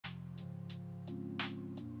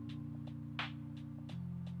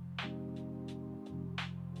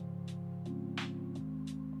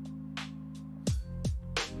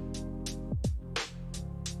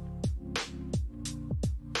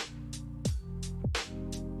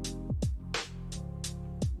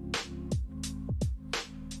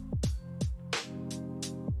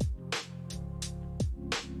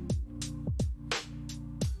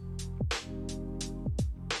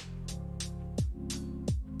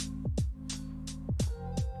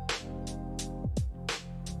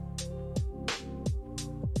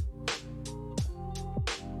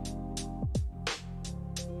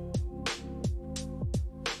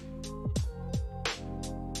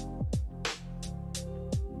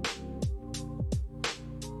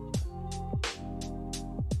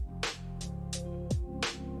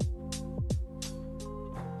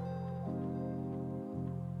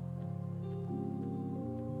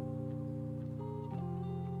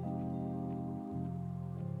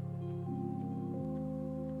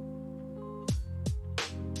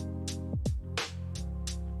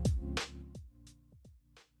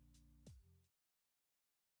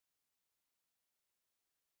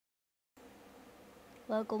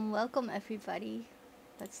Welcome everybody.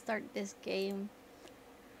 Let's start this game.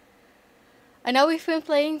 I know we've been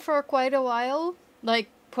playing for quite a while, like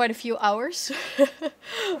quite a few hours,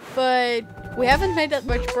 but we haven't made that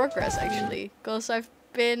much progress actually, because I've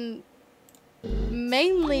been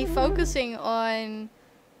mainly focusing on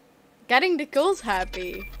getting the girls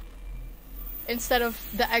happy instead of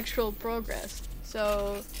the actual progress.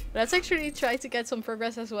 So let's actually try to get some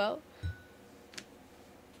progress as well.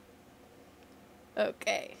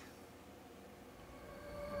 Okay.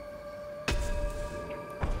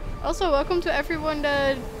 Also, welcome to everyone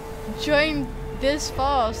that joined this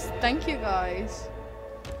fast. Thank you guys.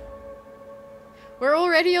 We're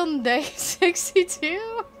already on day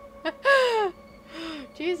 62?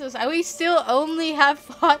 Jesus, and we still only have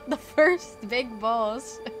fought the first big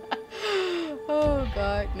boss. Oh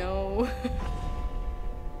god, no.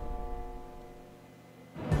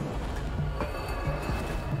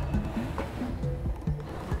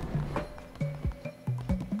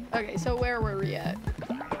 Okay, so where were we at?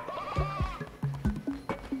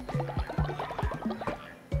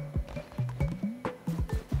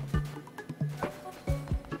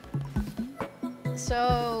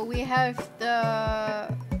 So we have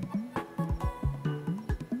the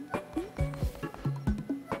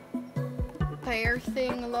player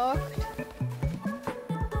thing locked.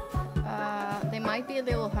 They might be a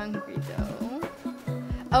little hungry though.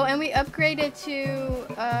 Oh, and we upgraded to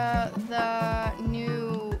the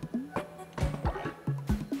new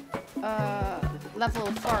level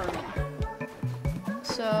of farm.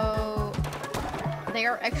 So they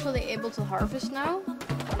are actually able to harvest now,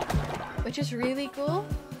 which is really cool.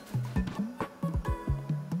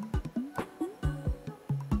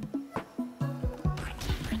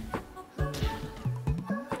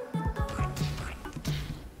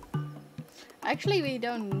 Actually, we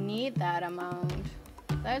don't need that amount.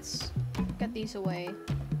 Let's get these away.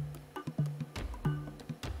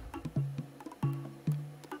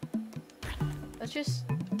 Let's just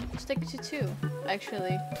stick to 2,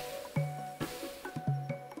 actually.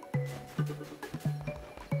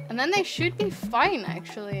 And then they should be fine,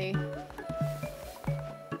 actually.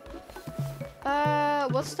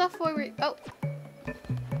 What stuff were we... Oh!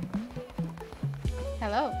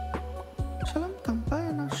 Hello.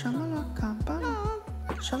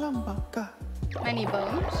 Many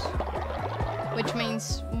bones. Which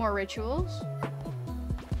means more rituals.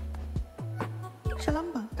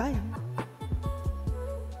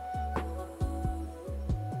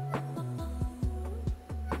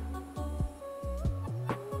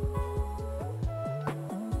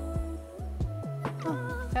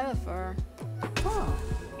 Feather fur.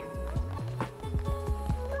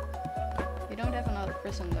 We don't have another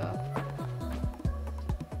prison though.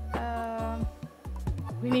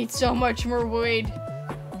 We need so much more wood.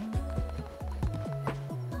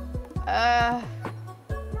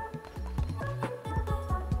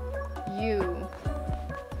 You.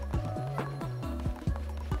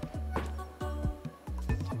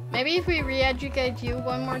 Maybe if we re-educate you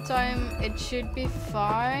one more time, it should be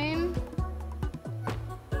fine.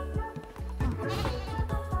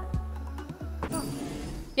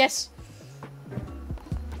 Yes.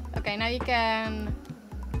 Okay, now you can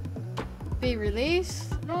be released.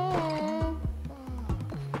 No.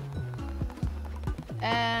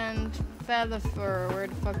 And feather fur, where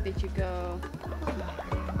the fuck did you go?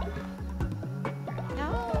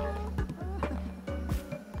 No.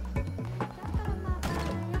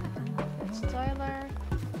 It's Tyler.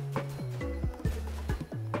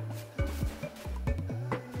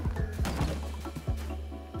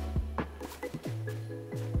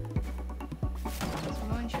 It's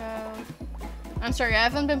Moonchild. I'm sorry, I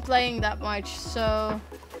haven't been playing that much, so...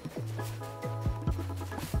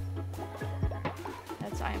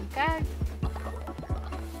 That's I am Gag.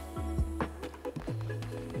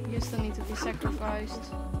 You still need to be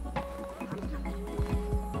sacrificed.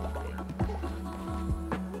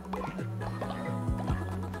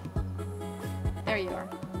 There you are.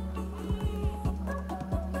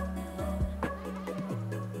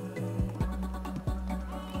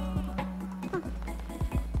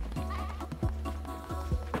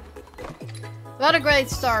 What a great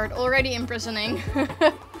start, already imprisoning.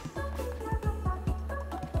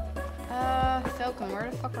 Falcon, where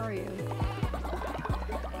the fuck are you?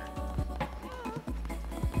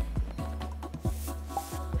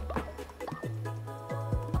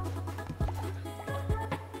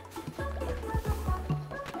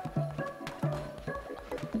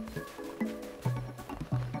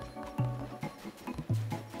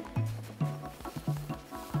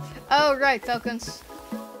 Oh, right, Falcons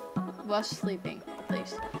was sleeping, at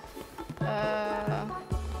least.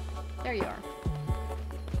 There you are.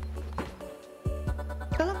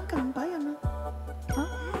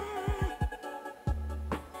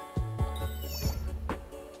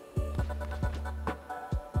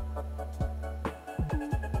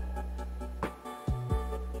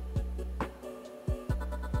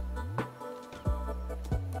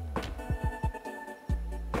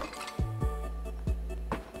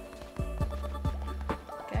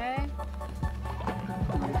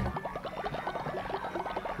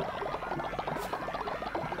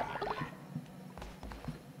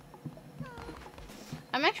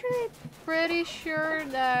 actually pretty sure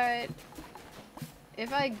that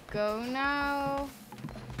if I go now,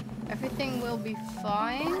 everything will be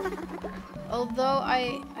fine. Although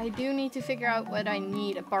I do need to figure out what I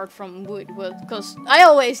need apart from wood, because I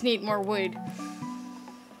always need more wood.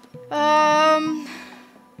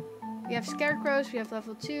 We have scarecrows, we have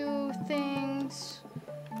level 2 things.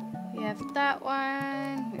 We have that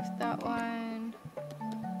one, we have that one.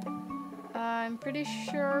 I'm pretty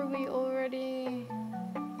sure we already...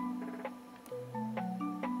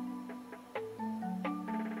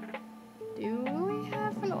 Do we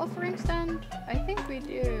have an offering stand? I think we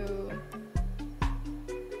do.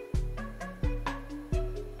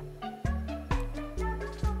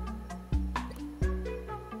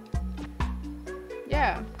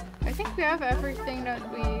 Yeah, I think we have everything that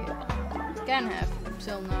we can have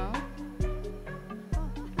till now.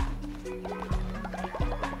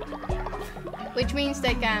 Which means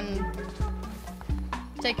they can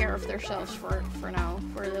take care of themselves for now,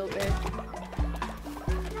 for a little bit.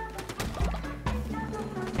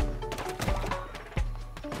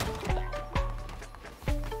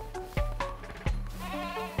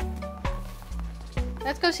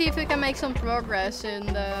 Let's go see if we can make some progress in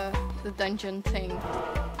the dungeon thing.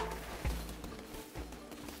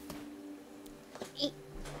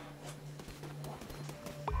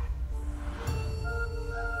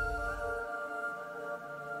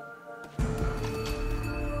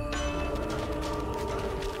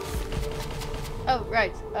 Oh,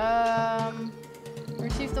 right.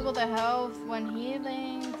 Receive double the health when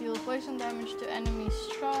healing, deal poison damage to enemies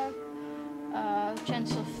struck,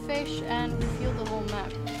 chance of fish, and reveal the whole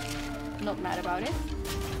map. Not mad about it.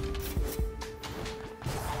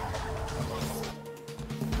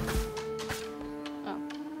 Oh.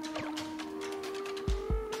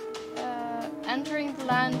 Entering the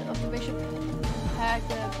land of the bishop pack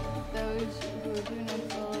that those who do not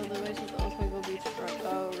follow the ways of the old way will be struck.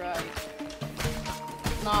 Oh, right.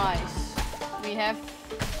 Nice. We have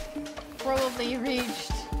probably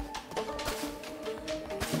reached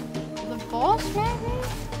the boss, maybe?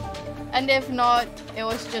 And if not, it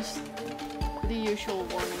was just the usual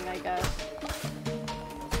warning, I guess.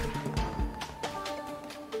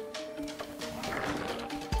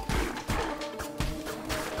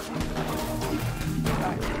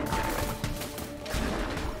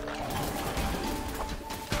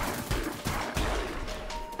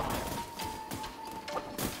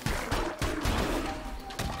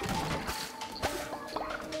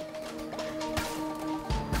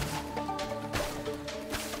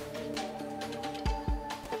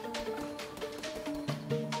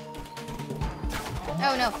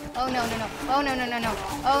 Oh no, oh no, no, no, oh no, no, no, no,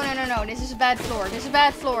 oh no, no, no, this is a bad floor, this is a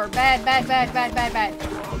bad floor, bad, bad, bad, bad, bad, bad.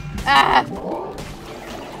 Ah!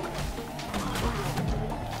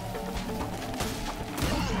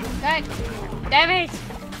 God damn it!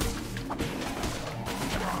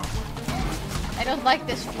 I don't like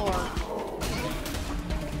this floor.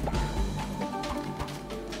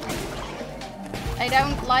 I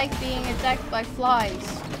don't like being attacked by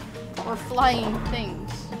flies, or flying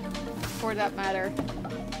things, for that matter.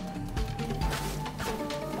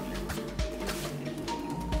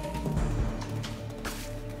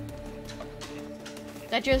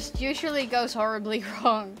 That just usually goes horribly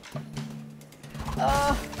wrong.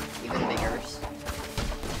 Even bigger.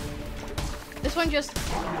 This one just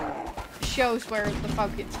shows where the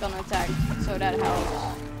fuck it's gonna attack, so that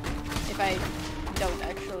helps if I don't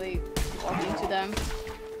actually walk into them.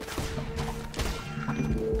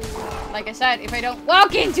 Like I said, if I don't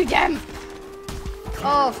walk into them!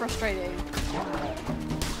 Oh, frustrating.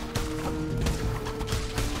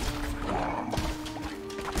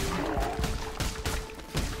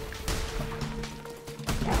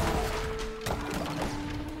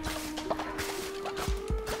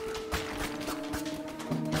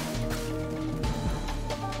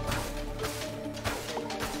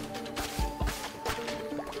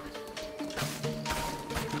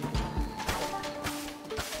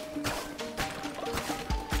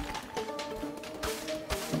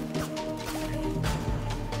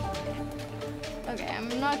 Okay, I'm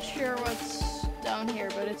not sure what's down here,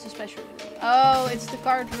 but it's a special room. Oh, it's the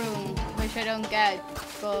card room, which I don't get,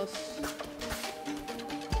 because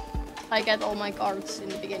I get all my cards in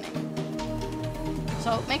the beginning.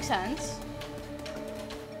 So it makes sense.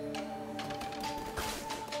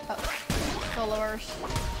 Oh, followers.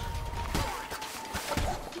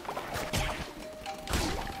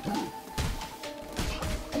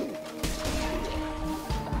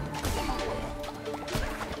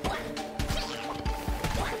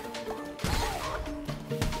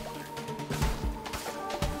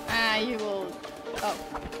 You will... Oh.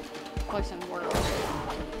 poisoned world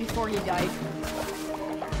before he died.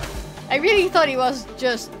 I really thought he was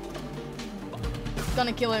just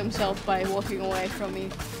gonna kill himself by walking away from me.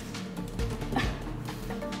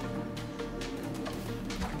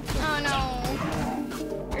 Oh no!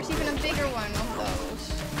 There's even a bigger one of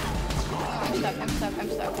those. Oh, I'm stuck, I'm stuck, I'm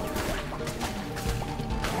stuck.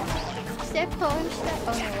 Step, oh, I'm stuck.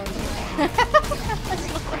 Oh no, that's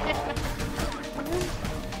not it.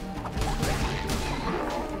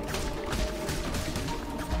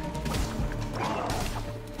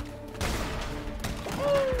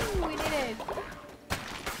 We did it.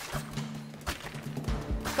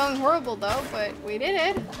 It's going horrible though, but we did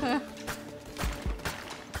it.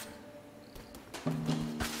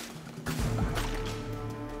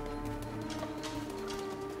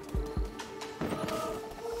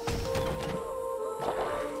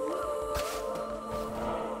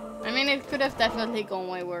 I mean, it could have definitely gone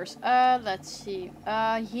way worse. Let's see.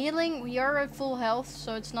 Healing, we are at full health,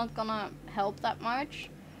 so it's not gonna help that much.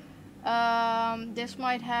 This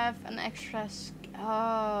might have an extra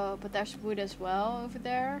oh, but there's wood as well over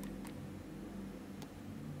there.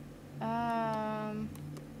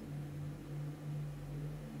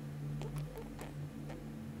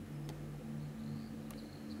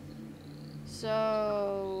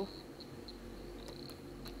 So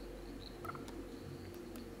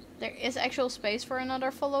there is actual space for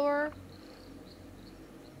another follower,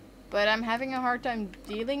 but I'm having a hard time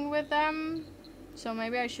dealing with them. So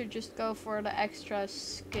maybe I should just go for the extra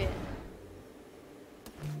skin.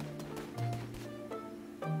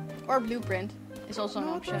 Or blueprint is also an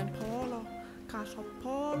option. But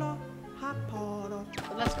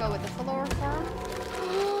let's go with the follower form.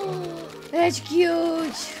 That's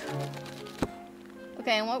cute!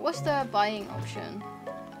 Okay, and what was the buying option?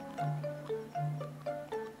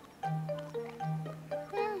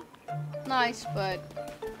 Nice, but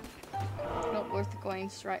not worth the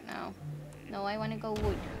coins right now. No, I want to go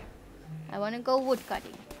wood. I want to go wood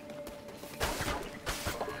cutting.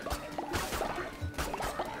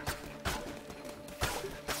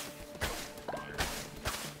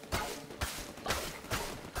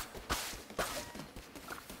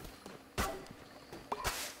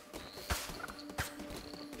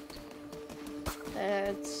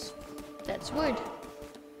 That's wood.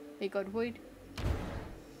 We got wood.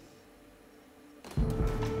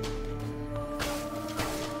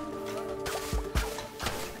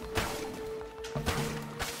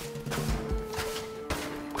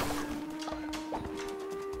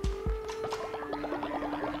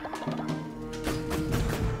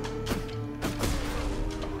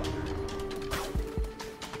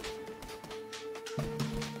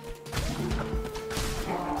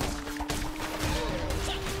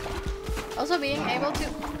 Also being able to...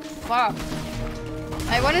 Fuck.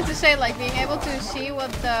 I wanted to say, like, being able to see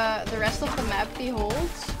what the rest of the map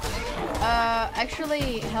beholds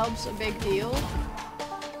actually helps a big deal.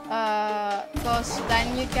 Because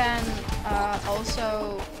then you can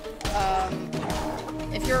also...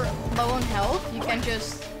 if you're low on health, you can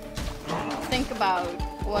just think about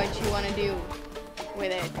what you want to do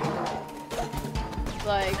with it.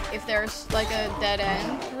 Like, if there's like a dead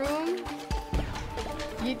end room,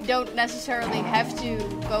 you don't necessarily have to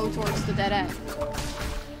go towards the dead end.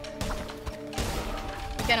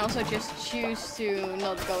 You can also just choose to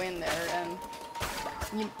not go in there, and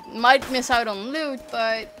you might miss out on loot,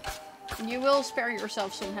 but you will spare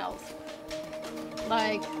yourself some health.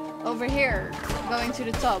 Like, over here, going to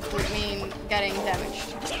the top would mean getting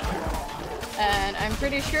damaged. And I'm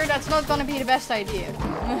pretty sure that's not gonna be the best idea.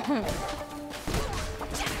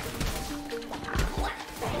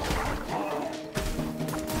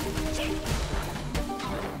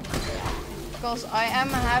 Because I am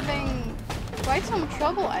having quite some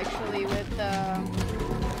trouble actually with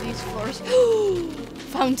these floors.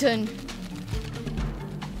 Fountain!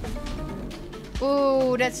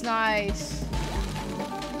 Ooh, that's nice.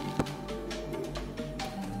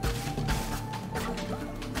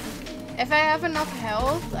 If I have enough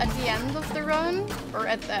health at the end of the run, or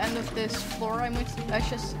at the end of this floor, I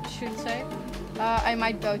should say, I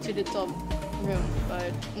might go to the top room,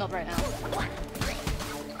 but not right now.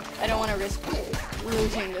 I don't want to risk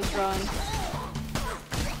losing this run.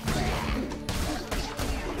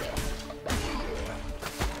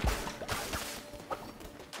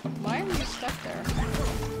 Why am I stuck there?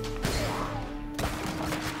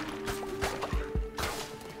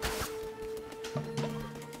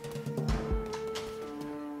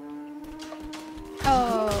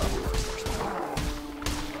 Oh.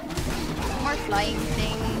 More flying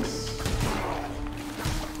things.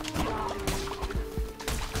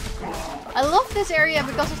 I love this area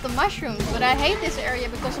because of the mushrooms, but I hate this area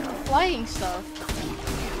because of the flying stuff.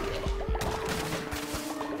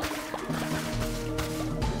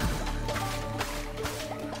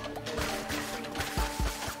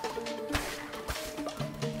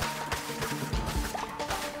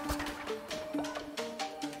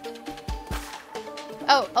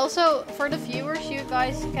 Oh, also, for the viewers, you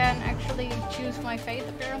guys can actually choose my fate,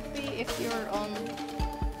 apparently, if you're on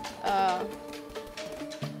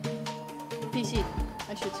PC,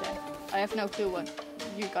 I should say. I have no clue what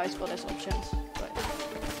you guys got as options, but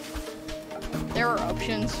there are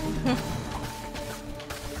options.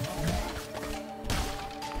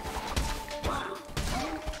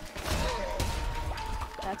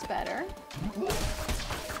 That's better.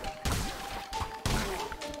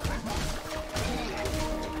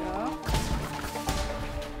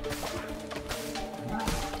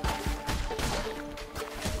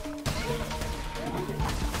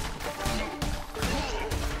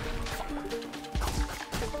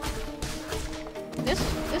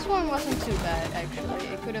 This one wasn't too bad, actually.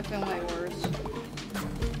 It could have been way worse.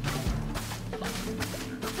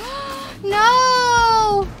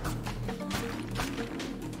 No!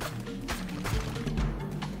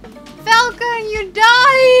 Falcon, you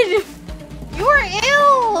died! You were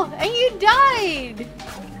ill! And you died!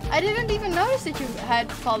 I didn't even notice that you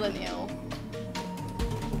had fallen ill.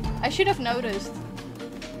 I should have noticed.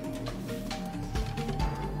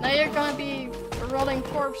 Now you're gonna be a rolling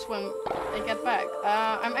corpse when they get back.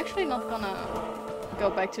 I'm actually not gonna go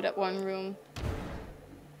back to that one room.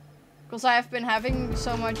 Because I have been having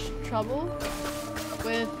so much trouble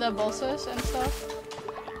with the bosses and stuff.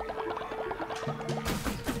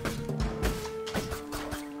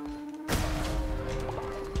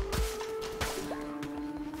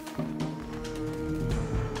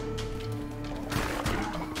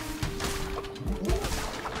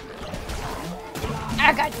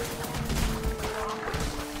 Ah, God!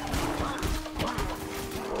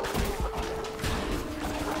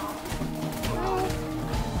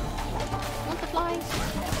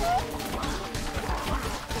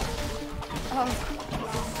 Oh,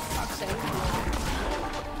 fuck's sake.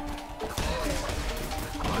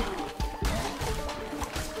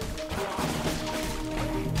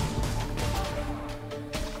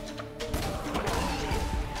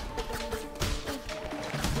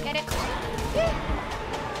 Get it.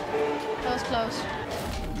 That was close.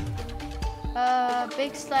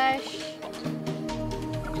 Big slash.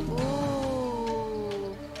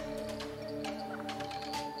 Ooh.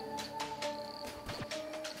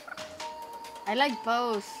 I like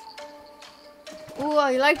both. Ooh,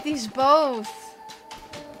 I like these both.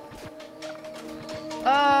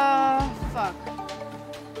 Fuck.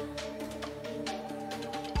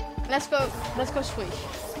 Let's go swish.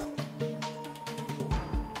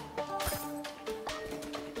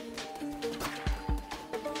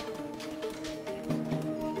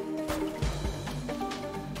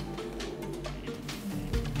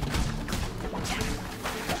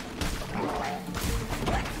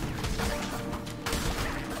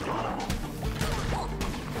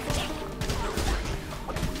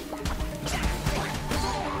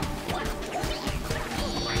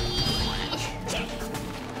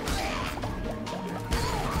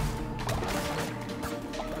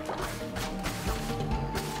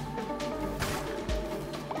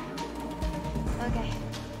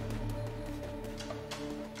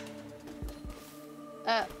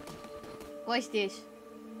 What's this?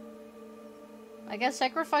 I guess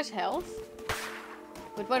sacrifice health?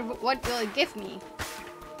 But what will it give me?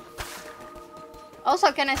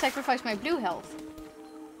 Also, can I sacrifice my blue health?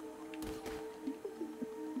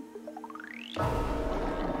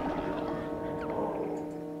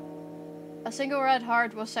 A single red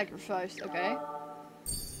heart was sacrificed, okay.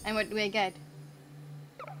 And what do I get?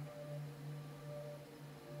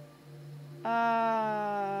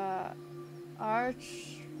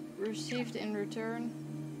 Arch received in return.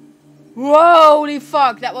 Holy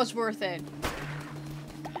fuck, that was worth it.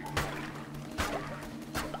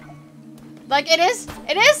 Like, it is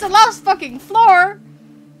the last fucking floor.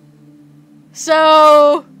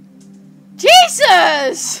 So,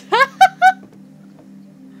 Jesus!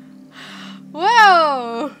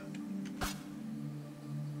 Whoa!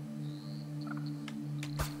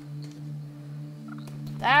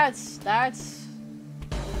 That's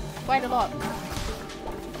quite a lot.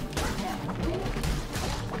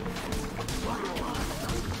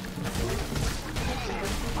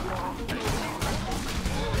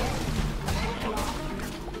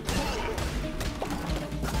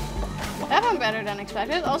 That went better than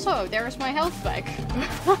expected. Also, there is my health back.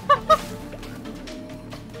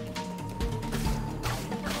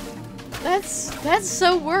 That's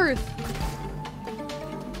so worth.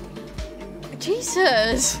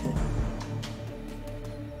 Jesus.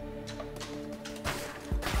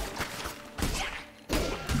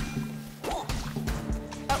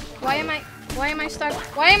 Oh, why am I stuck?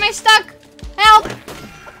 Why am I stuck? Help!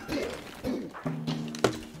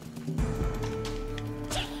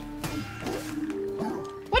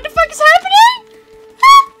 What the fuck is happening?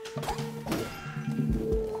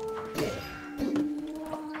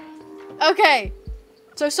 Okay.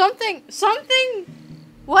 So something,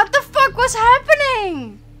 what the fuck was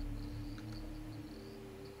happening?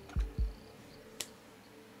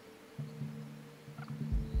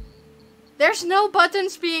 There's no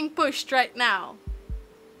buttons being pushed right now.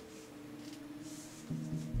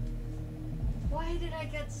 Why did I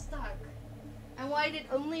get stuck? And why did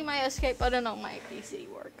only my escape button on my PC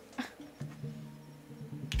work?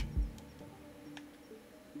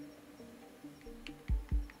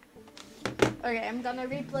 Okay, I'm gonna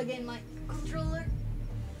re-plug in my controller.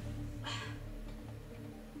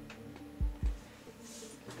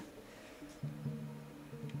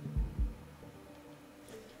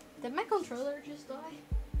 Did my controller just die?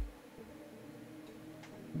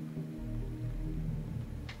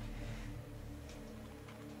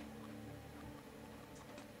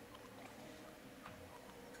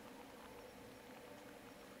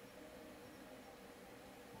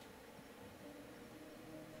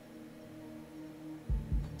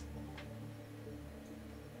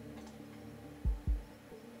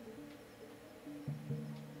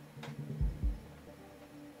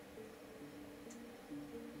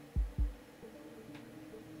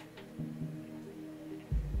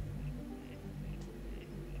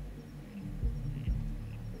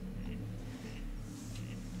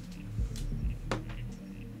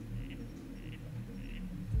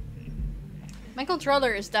 My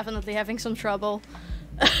controller is definitely having some trouble.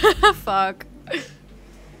 Fuck.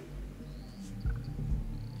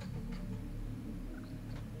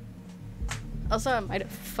 Also, I might have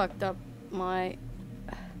fucked up my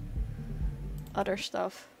other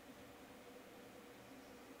stuff.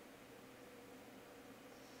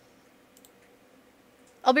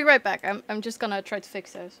 I'll be right back. I'm just gonna try to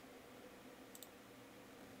fix those.